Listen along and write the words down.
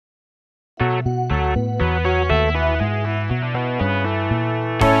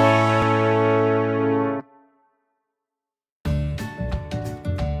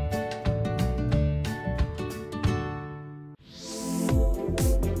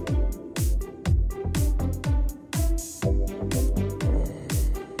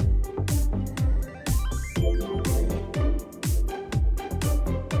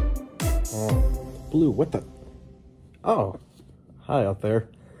Blue, what the? Oh, hi out there.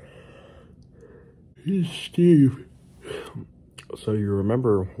 It's Steve. So you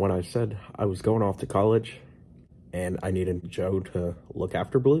remember when I said I was going off to college and I needed Joe to look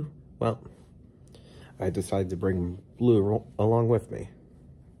after Blue? Well, I decided to bring Blue along with me.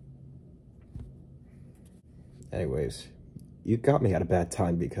 Anyways, you got me at a bad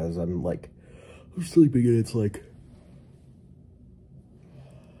time because I'm sleeping and it's like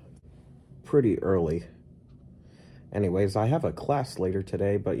pretty early. Anyways, I have a class later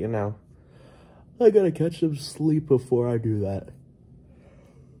today, but you know, I gotta catch some sleep before I do that.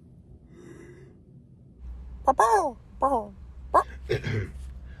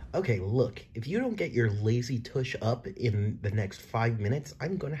 Okay, look, if you don't get your lazy tush up in the next 5 minutes,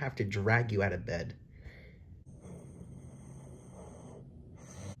 I'm gonna have to drag you out of bed.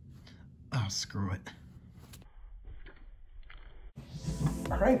 Oh, screw it.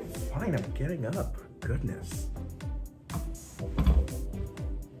 Alright, fine, I'm getting up. Goodness.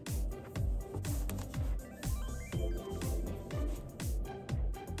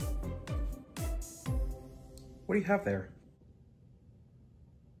 What do you have there?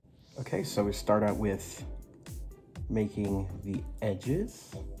 Okay, so we start out with making the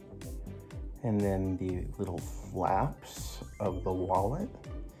edges and then the little flaps of the wallet.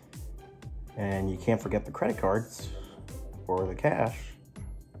 And you can't forget the credit cards or the cash.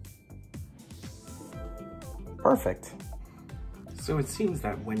 Perfect. So it seems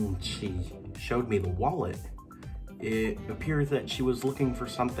that when she showed me the wallet, it appears that she was looking for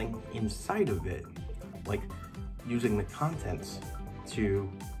something inside of it, like using the contents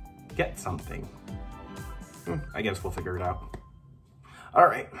to get something. I guess we'll figure it out. All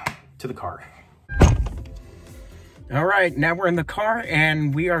right, to the car. All right, now we're in the car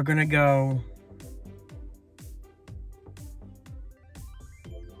and we are gonna go.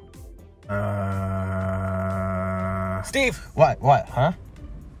 Steve! What, huh?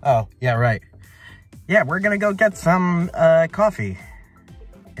 Oh, yeah, right. Yeah, we're gonna go get some coffee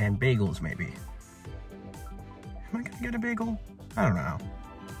and bagels, maybe. Am I gonna get a bagel? I don't know.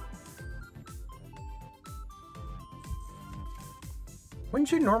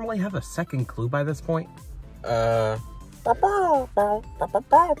 Wouldn't you normally have a second clue by this point?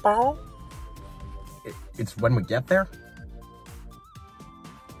 It's when we get there?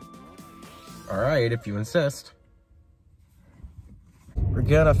 Alright, if you insist. We're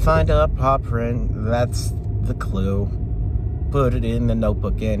gonna find a paw print. That's the clue. Put it in the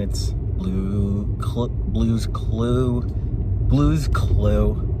notebook and it's Blue's Clue.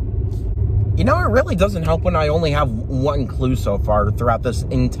 You know, it really doesn't help when I only have one clue so far throughout this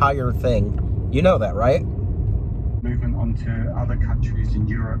entire thing. You know that, right? Movement onto other countries in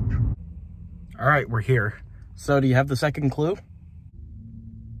Europe. All right, we're here. So do you have the second clue?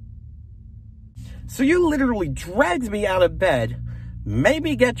 So you literally dragged me out of bed, made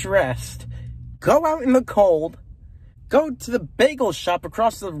me get dressed, go out in the cold, go to the bagel shop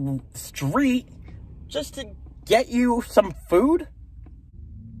across the street just to get you some food?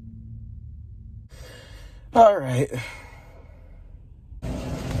 All right.